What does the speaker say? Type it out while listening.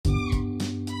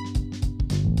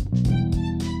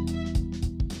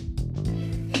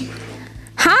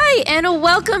Hi, and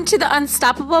welcome to the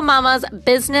Unstoppable Mamas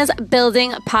Business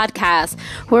Building Podcast,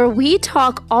 where we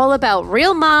talk all about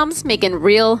real moms making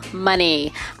real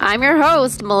money. I'm your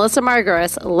host, Melissa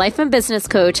Margaris, life and business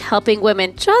coach, helping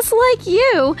women just like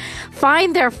you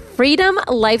find their freedom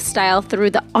lifestyle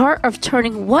through the art of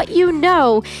turning what you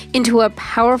know into a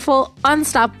powerful,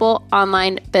 unstoppable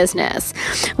online business.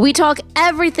 We talk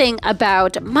everything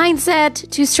about mindset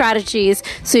to strategies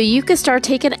so you can start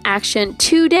taking action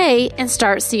today and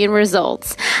start seeing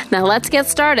results. Now let's get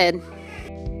started.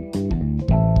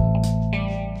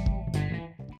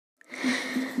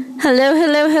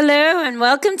 Hello, and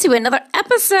welcome to another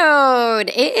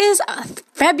episode. It is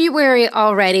February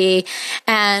already,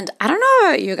 and I don't know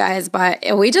about you guys, but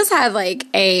we just had like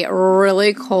a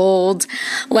really cold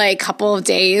couple of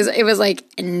days. It was like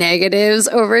negatives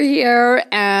over here,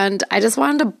 and I just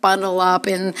wanted to bundle up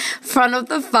in front of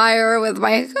the fire with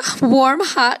my warm,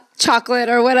 hot chocolate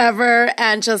or whatever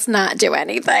and just not do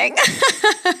anything.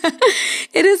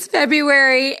 It is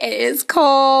February. It is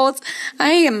cold.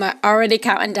 I am already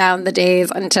counting down the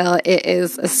days until it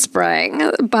is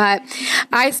spring, but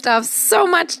I still have so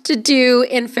much to do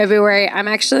in February. I'm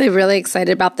actually really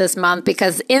excited about this month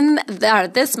because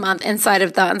this month inside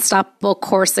of the Unstoppable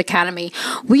Course Academy,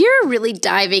 we are really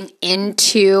diving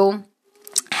into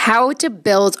how to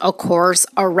build a course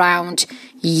around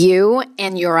you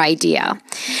and your idea.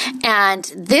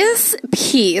 And this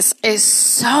piece is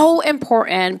so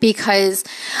important because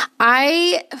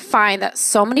I find that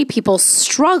so many people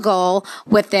struggle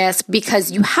with this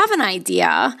because you have an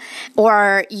idea,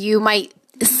 or you might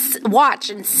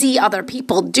watch and see other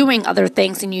people doing other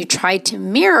things and you try to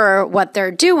mirror what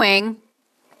they're doing.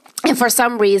 And for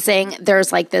some reason,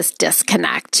 there's like this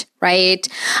disconnect, right?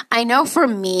 I know for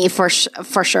me, for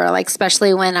sure, like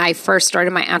especially when I first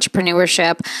started my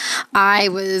entrepreneurship, I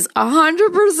was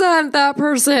 100% that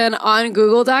person on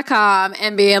Google.com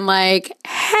and being like,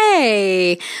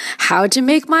 hey, how to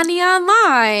make money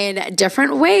online,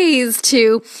 different ways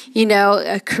to,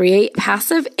 create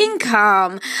passive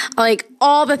income, like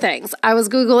all the things. I was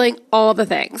Googling all the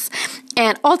things.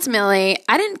 And ultimately,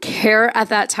 I didn't care at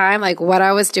that time, like what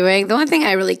I was doing. The only thing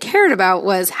I really cared about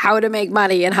was how to make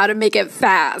money and how to make it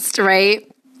fast, right?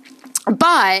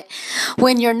 But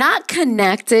when you're not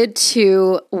connected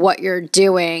to what you're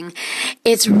doing,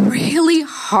 it's really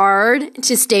hard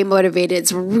to stay motivated.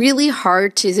 It's really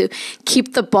hard to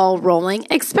keep the ball rolling,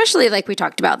 especially like we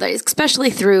talked about, especially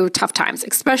through tough times,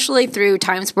 especially through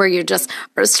times where you just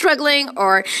are struggling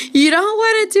or you don't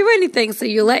want to do anything. So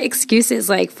you let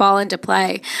excuses fall into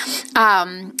play.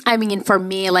 For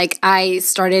me, I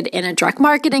started in a direct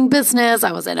marketing business.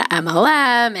 I was in an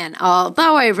MLM, and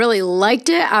although I really liked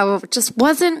it, it just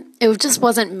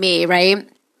wasn't me, right?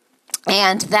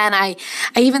 And then I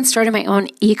even started my own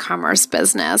e-commerce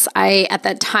business. At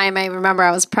that time, I remember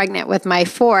I was pregnant with my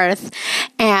fourth,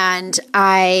 and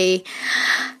I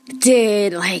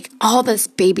did all this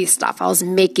baby stuff. I was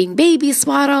making baby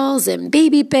swaddles and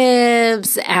baby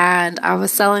bibs, and I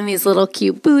was selling these little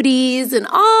cute booties and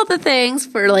all the things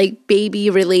for baby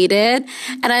related.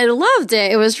 And I loved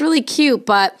it. It was really cute,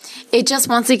 but it just,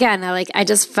 once again, I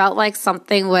just felt like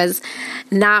something was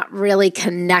not really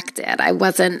connected. I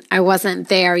wasn't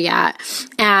there yet.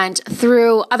 And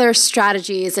through other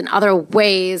strategies and other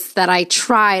ways that I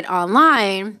tried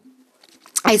online,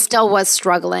 I still was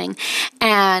struggling,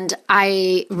 and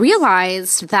I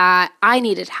realized that I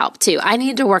needed help too. I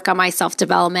needed to work on my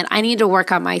self-development. I needed to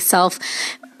work on myself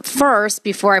first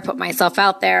before I put myself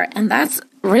out there, and that's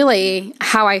really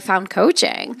how I found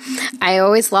coaching. I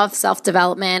always loved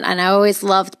self-development, and I always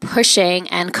loved pushing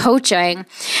and coaching.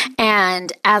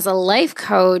 And as a life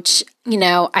coach,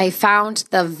 I found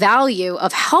the value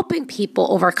of helping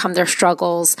people overcome their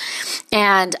struggles.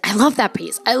 And I love that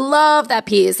piece.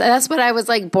 That's what I was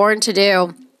born to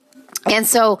do. And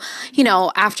so,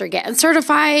 after getting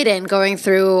certified and going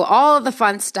through all of the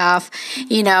fun stuff,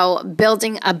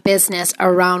 building a business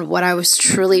around what I was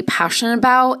truly passionate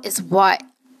about is what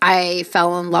I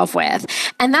fell in love with.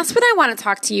 And that's what I want to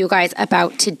talk to you guys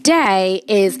about today,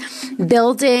 is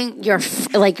building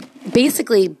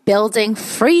basically building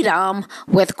freedom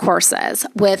with courses,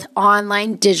 with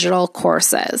online digital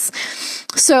courses.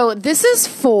 So this is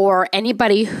for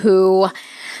anybody who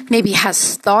maybe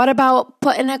has thought about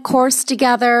putting a course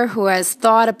together, who has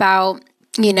thought about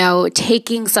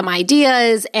taking some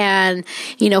ideas and,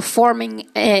 forming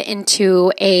it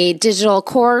into a digital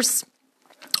course.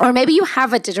 Or maybe you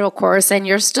have a digital course and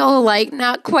you're still like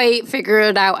not quite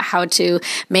figured out how to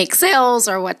make sales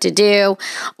or what to do.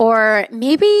 Or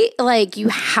maybe like you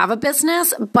have a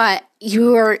business, but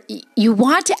you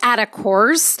want to add a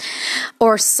course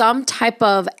or some type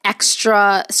of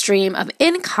extra stream of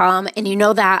income, and you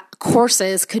know that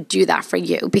courses could do that for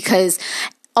you, because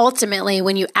ultimately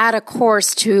when you add a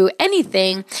course to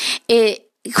anything, it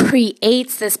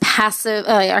creates this passive,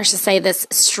 I should say this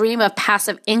stream of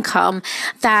passive income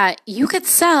that you could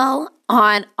sell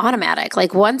on automatic.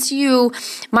 Like once you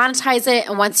monetize it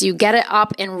and once you get it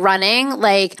up and running,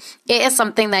 like it is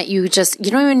something that you don't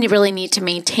even really need to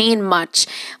maintain much.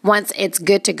 Once it's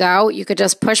good to go, you could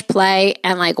just push play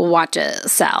and like watch it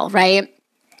sell, right?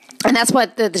 And that's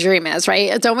what the dream is,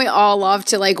 right? Don't we all love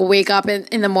to like wake up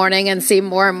in the morning and see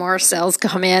more and more sales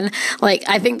come in? Like,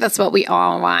 I think that's what we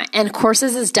all want. And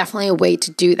courses is definitely a way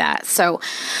to do that. So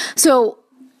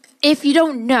if you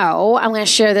don't know, I'm going to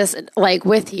share this like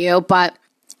with you, but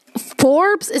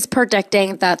Forbes is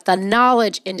predicting that the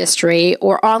knowledge industry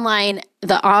or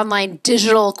the online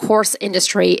digital course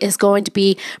industry is going to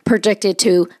be predicted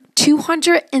to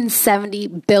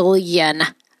 $270 billion.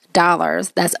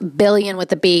 That's billion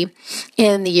with a B,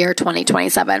 in the year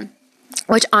 2027,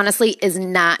 which honestly is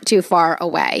not too far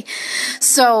away.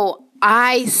 So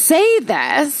I say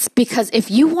this because if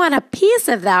you want a piece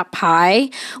of that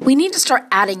pie, we need to start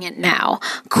adding it now.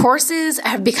 Courses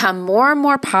have become more and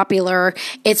more popular.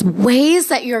 It's ways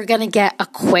that you're going to get a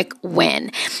quick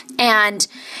win. And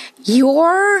you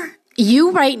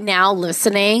right now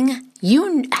listening,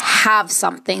 you have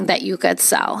something that you could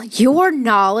sell. Your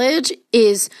knowledge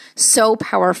is so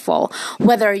powerful,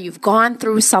 whether you've gone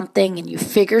through something and you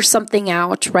figure something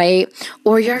out, right?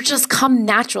 Or you're just come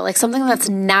natural, like something that's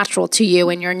natural to you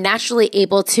and you're naturally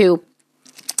able to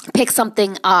pick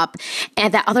something up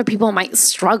and that other people might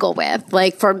struggle with.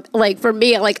 Like for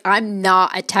me, like I'm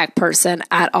not a tech person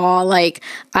at all. Like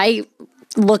I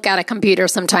look at a computer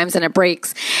sometimes and it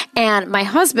breaks. And my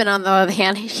husband, on the other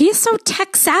hand, he's so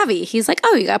tech savvy. He's like,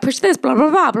 oh, you got to push this, blah, blah,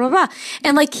 blah, blah, blah.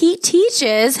 And like he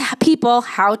teaches people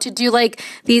how to do like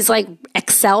these like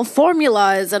Excel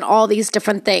formulas and all these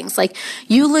different things. Like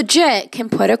you legit can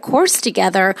put a course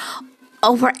together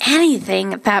over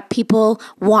anything that people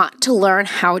want to learn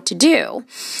how to do.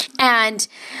 And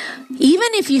even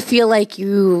if you feel like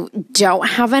you don't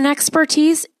have an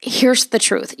expertise, here's the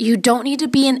truth. You don't need to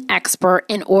be an expert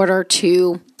in order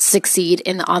to succeed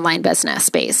in the online business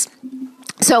space.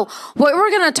 So what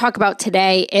we're going to talk about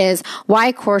today is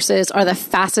why courses are the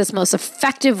fastest, most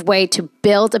effective way to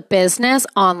build a business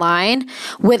online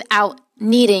without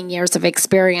needing years of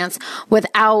experience,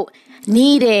 without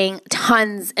needing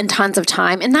tons and tons of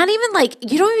time. And not even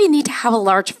like, you don't even need to have a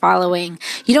large following.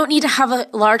 You don't need to have a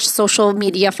large social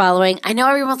media following. I know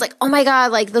everyone's like, oh my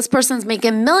God, like this person's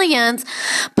making millions,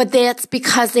 but that's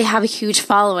because they have a huge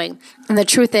following. And the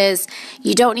truth is,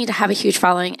 you don't need to have a huge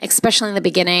following, especially in the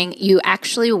beginning. You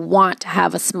actually want to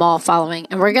have a small following.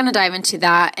 And we're going to dive into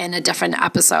that in a different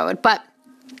episode. But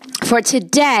for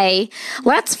today,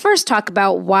 let's first talk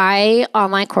about why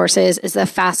online courses is the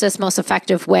fastest, most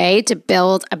effective way to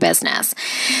build a business.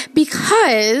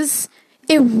 Because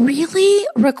it really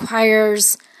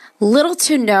requires little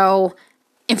to no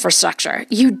infrastructure.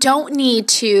 You don't need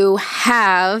to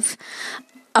have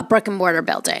a brick and mortar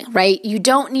building, right? You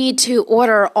don't need to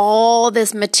order all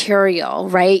this material,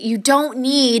 right? You don't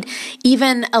need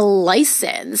even a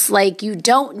license. Like you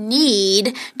don't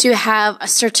need to have a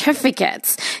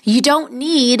certificates. You don't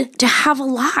need to have a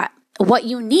lot. What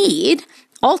you need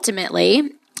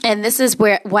ultimately, and this is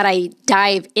what I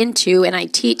dive into and I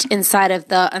teach inside of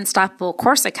the Unstoppable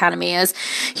Course Academy, is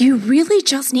you really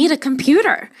just need a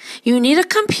computer. You need a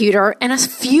computer and a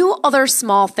few other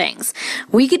small things.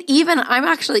 I'm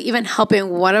actually even helping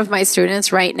one of my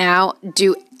students right now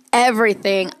do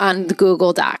everything on the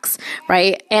Google Docs,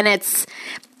 right? And it's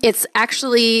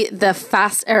actually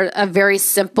a very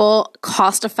simple,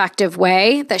 cost-effective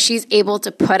way that she's able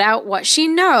to put out what she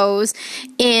knows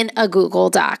in a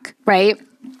Google Doc, right?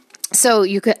 So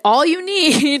all you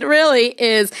need really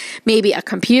is maybe a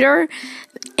computer,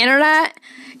 internet,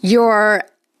 your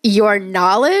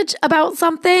knowledge about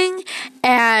something,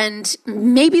 and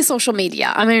maybe social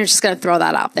media. I'm just going to throw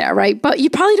that out there, right? But you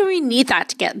probably don't even need that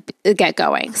to get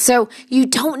going. So you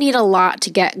don't need a lot to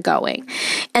get going.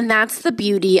 And that's the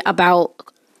beauty about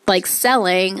like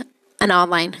selling an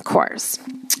online course.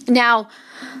 Now,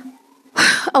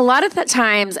 a lot of the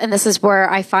times, and this is where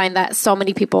I find that so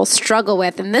many people struggle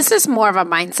with, and this is more of a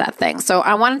mindset thing. So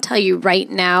I want to tell you right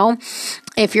now,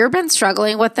 if you've been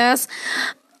struggling with this,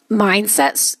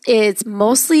 mindset is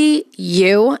mostly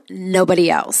you,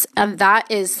 nobody else. And that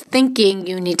is thinking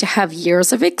you need to have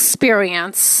years of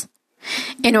experience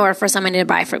in order for somebody to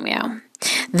buy from you.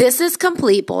 This is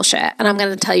complete bullshit. And I'm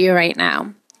going to tell you right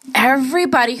now,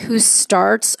 everybody who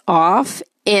starts off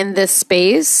in this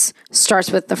space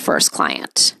starts with the first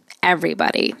client.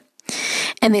 Everybody.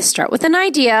 And they start with an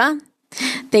idea.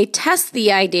 They test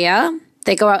the idea.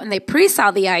 They go out and they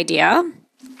pre-sell the idea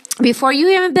before you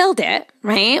even build it,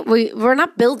 right? We're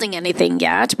not building anything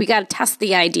yet. We got to test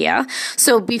the idea.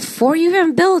 So before you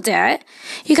even build it,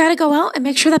 you got to go out and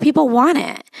make sure that people want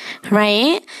it,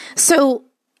 right? So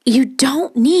you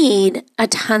don't need a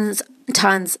tons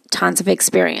of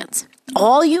experience.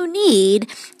 All you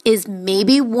need is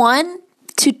maybe 1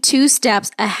 to 2 steps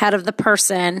ahead of the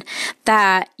person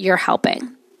that you're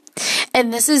helping.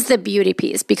 And this is the beauty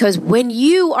piece, because when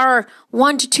you are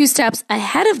 1 to 2 steps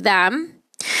ahead of them,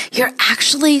 you're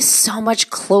actually so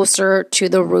much closer to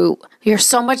the root. You're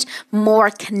so much more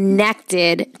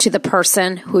connected to the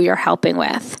person who you're helping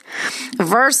with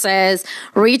versus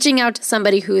reaching out to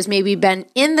somebody who's maybe been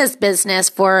in this business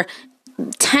for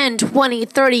 10, 20,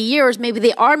 30 years. Maybe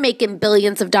they are making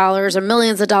billions of dollars or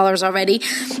millions of dollars already,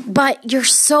 but you're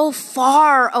so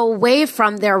far away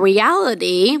from their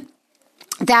reality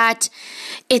that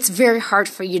it's very hard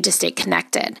for you to stay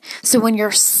connected. So when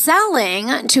you're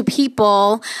selling to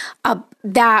people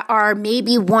that are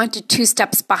maybe 1 to 2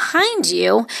 steps behind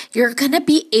you, you're going to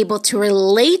be able to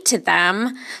relate to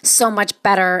them so much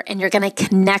better, and you're going to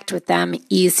connect with them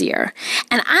easier.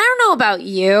 And I don't know about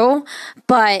you,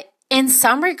 but in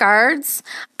some regards,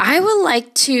 I would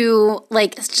like to,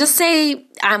 just say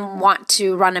I want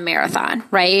to run a marathon,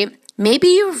 right? Maybe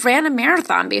you've ran a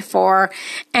marathon before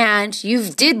and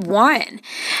you've did one,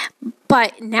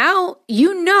 but now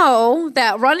you know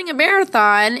that running a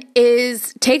marathon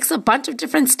takes a bunch of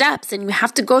different steps, and you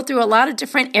have to go through a lot of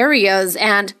different areas,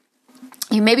 and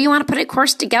maybe you want to put a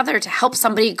course together to help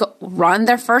somebody run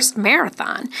their first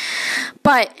marathon.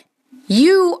 But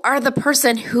you are the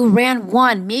person who ran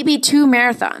 1, maybe 2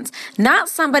 marathons, not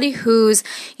somebody who's,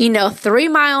 3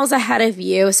 miles ahead of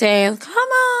you saying, come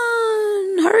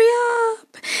on, hurry up.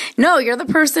 No, you're the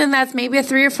person that's maybe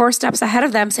 3 or 4 steps ahead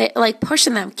of them,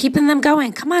 pushing them, keeping them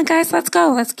going. Come on, guys, let's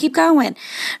go. Let's keep going,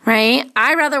 right?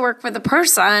 I rather work with a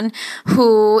person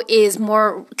who is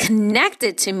more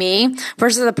connected to me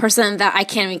versus a person that I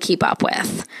can't even keep up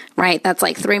with, right? That's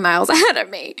 3 miles ahead of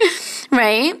me,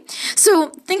 right? So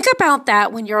think about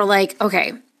that when you're like,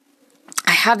 okay,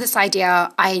 I have this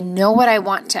idea. I know what I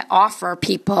want to offer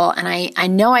people, and I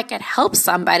know I could help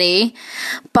somebody,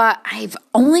 but I've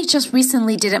only just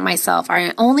recently did it myself.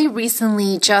 I only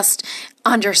recently just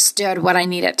understood what I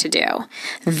needed to do.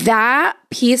 That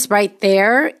piece right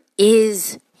there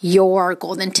is your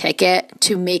golden ticket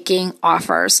to making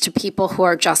offers to people who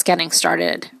are just getting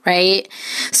started, right?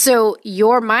 So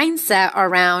your mindset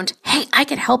around, hey, I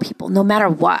could help people no matter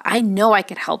what. I know I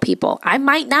could help people. I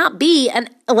might not be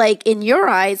in your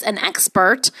eyes, an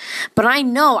expert, but I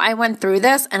know I went through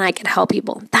this and I can help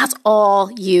people. That's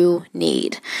all you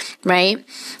need, right?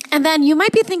 And then you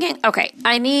might be thinking, okay,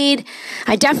 I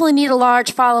definitely need a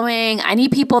large following. I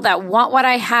need people that want what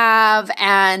I have.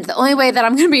 And the only way that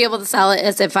I'm going to be able to sell it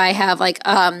is if I have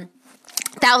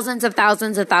thousands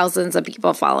of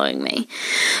people following me.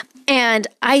 And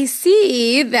I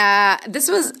see that this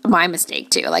was my mistake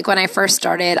too. When I first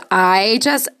started, I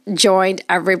just joined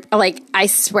I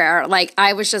swear,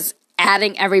 I was just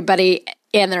adding everybody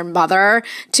and their mother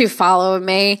to follow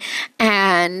me.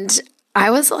 And I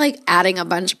was adding a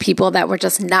bunch of people that were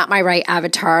just not my right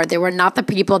avatar. They were not the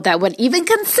people that would even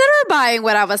consider buying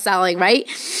what I was selling, right?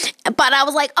 But I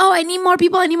was like, oh, I need more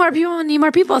people.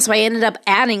 So I ended up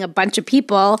adding a bunch of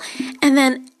people. And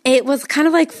then it was kind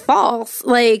of false,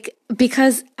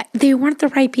 because they weren't the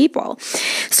right people.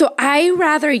 So I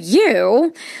rather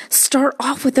you start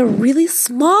off with a really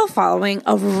small following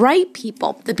of right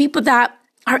people, the people that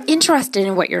are interested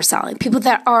in what you're selling, people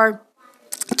that are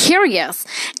curious,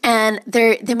 and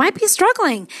they might be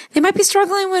struggling. They might be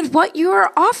struggling with what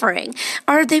you're offering,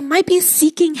 or they might be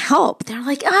seeking help. They're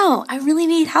like, oh, I really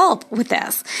need help with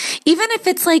this. Even if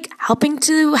it's helping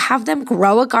to have them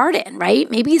grow a garden, right?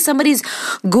 Maybe somebody's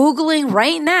Googling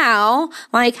right now,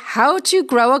 how to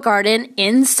grow a garden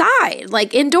inside,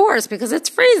 indoors, because it's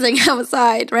freezing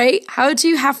outside, right? How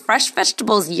to have fresh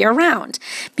vegetables year round.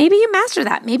 Maybe you master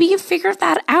that. Maybe you figured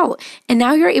that out, and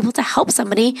now you're able to help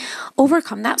somebody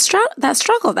overcome that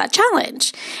struggle, that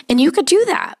challenge. And you could do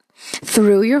that.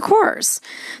 through your course.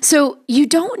 So you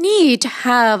don't need to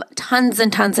have tons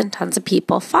and tons and tons of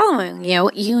people following you.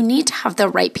 You need to have the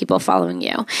right people following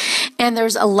you. And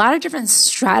there's a lot of different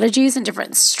strategies and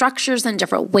different structures and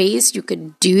different ways you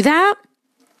could do that.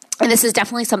 And this is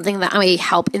definitely something that I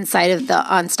help inside of the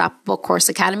Unstoppable Course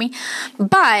Academy.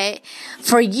 But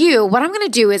for you, what I'm going to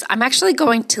do is I'm actually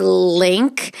going to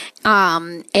link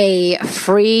a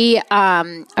free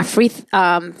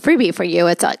freebie for you.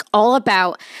 It's like all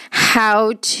about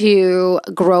how to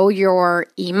grow your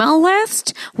email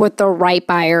list with the right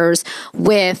buyers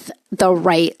with the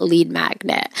right lead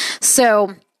magnet.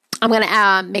 So I'm going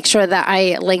to make sure that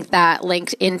I link that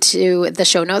link into the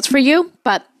show notes for you.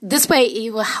 But this way,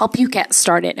 it will help you get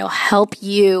started. It'll help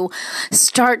you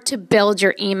start to build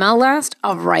your email list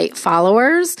of right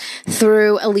followers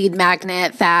through a lead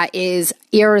magnet that is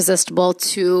irresistible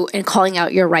to in calling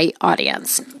out your right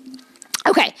audience.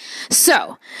 Okay,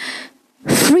 so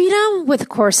freedom with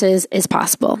courses is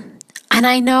possible. And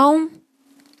I know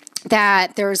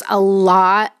that there's a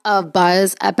lot of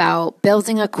buzz about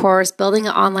building a course, building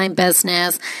an online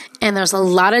business, and there's a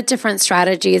lot of different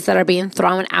strategies that are being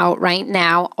thrown out right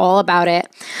now, all about it.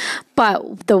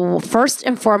 But the first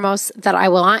and foremost that I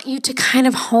want you to kind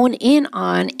of hone in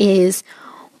on is,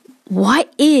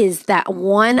 what is that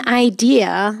one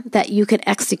idea that you can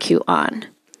execute on?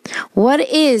 What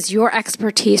is your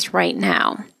expertise right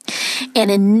now?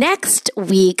 And in next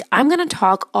week, I'm going to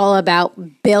talk all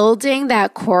about building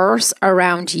that course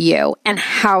around you and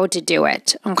how to do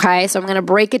it. Okay. So I'm going to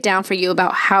break it down for you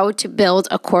about how to build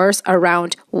a course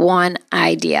around one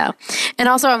idea. And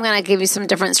also I'm going to give you some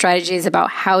different strategies about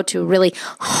how to really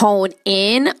hone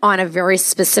in on a very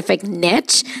specific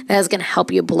niche that is going to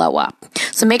help you blow up.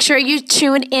 So make sure you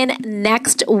tune in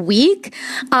next week.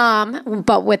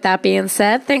 But with that being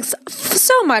said, thanks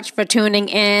so much for tuning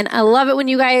in. I love it when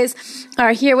you guys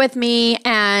are here with me,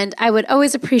 and I would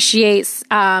always appreciate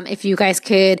if you guys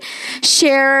could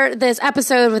share this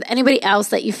episode with anybody else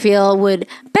that you feel would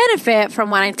benefit from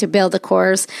wanting to build a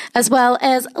course, as well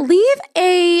as leave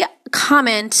a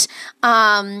comment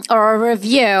or a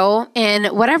review in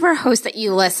whatever host that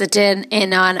you listened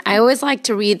in on. I always like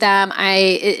to read them.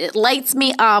 It lights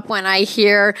me up when I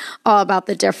hear all about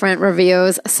the different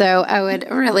reviews. So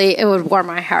it would warm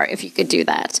my heart if you could do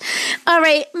that. All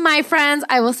right, my friends,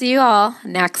 I will see you all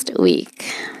next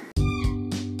week.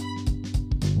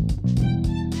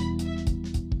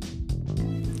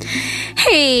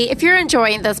 Hey, if you're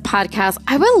enjoying this podcast,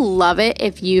 I would love it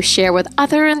if you share with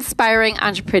other inspiring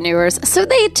entrepreneurs so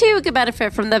they too can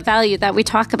benefit from the value that we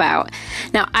talk about.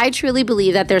 Now, I truly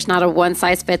believe that there's not a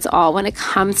one-size-fits-all when it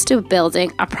comes to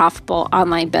building a profitable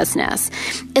online business.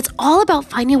 It's all about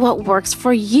finding what works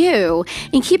for you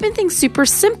and keeping things super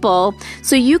simple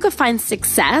so you can find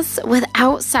success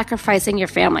without sacrificing your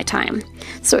family time.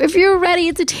 So if you're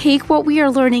ready to take what we are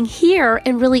learning here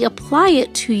and really apply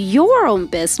it to your own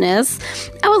business,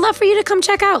 I would love for you to come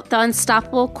check out the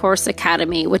Unstoppable Course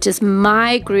Academy, which is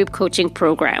my group coaching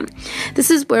program. This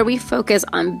is where we focus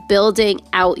on building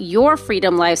out your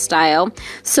freedom lifestyle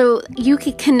so you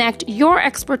can connect your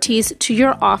expertise to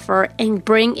your offer and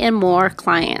bring in more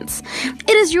clients.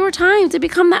 It is your time to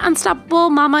become the unstoppable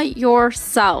mama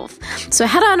yourself. So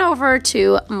head on over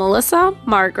to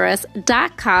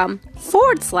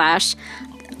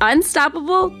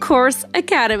melissamargaret.com/Unstoppable Course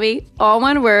Academy, all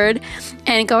one word,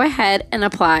 and go ahead and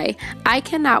apply. I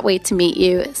cannot wait to meet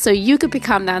you so you could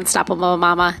become the unstoppable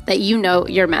mama that you know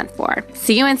you're meant for.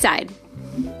 See you inside.